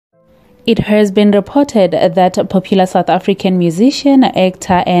It has been reported that popular South African musician,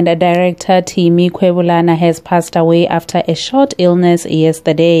 actor and director Timmy Kwebulana has passed away after a short illness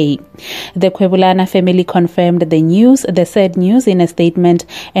yesterday. The Kwebulana family confirmed the sad news in a statement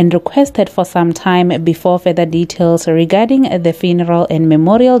and requested for some time before further details regarding the funeral and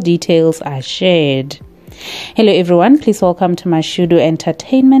memorial details are shared. Hello everyone, please welcome to Mashudu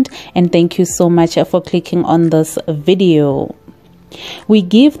Entertainment and thank you so much for clicking on this video. We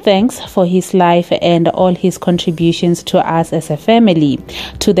give thanks for his life and all his contributions to us as a family,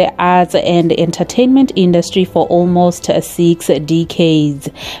 to the arts and entertainment industry for almost 6 decades.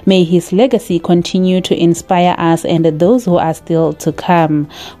 May his legacy continue to inspire us and those who are still to come.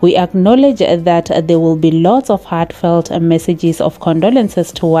 We acknowledge that there will be lots of heartfelt messages of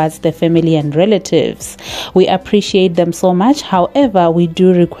condolences towards the family and relatives. We appreciate them so much. However, we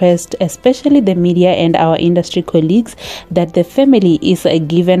do request, especially the media and our industry colleagues, that the family is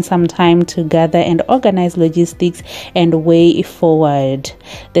given some time to gather and organize logistics and way forward.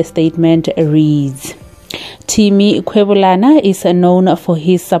 The statement reads: Timmy Kwebulana is known for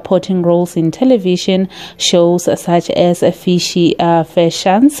his supporting roles in television shows such as Fishy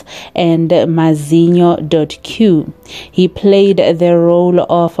Fashions and Mazinho.q. He played the role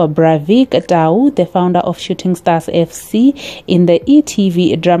of Bravik Tau, the founder of Shooting Stars FC, in the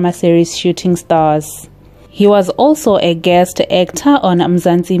e.tv drama series Shooting Stars. He was also a guest actor on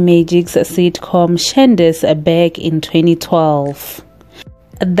Mzansi Magic's sitcom Shandes back in 2012.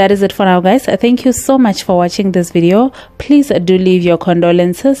 That is it for now, guys. Thank you so much for watching this video. Please do leave your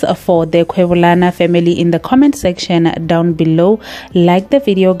condolences for the Kwebulana family in the comment section down below. Like the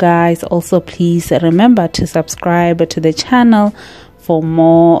video, guys. Also, please remember to subscribe to the channel for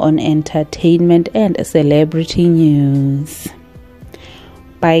more on entertainment and celebrity news.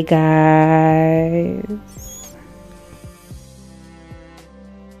 Bye, guys.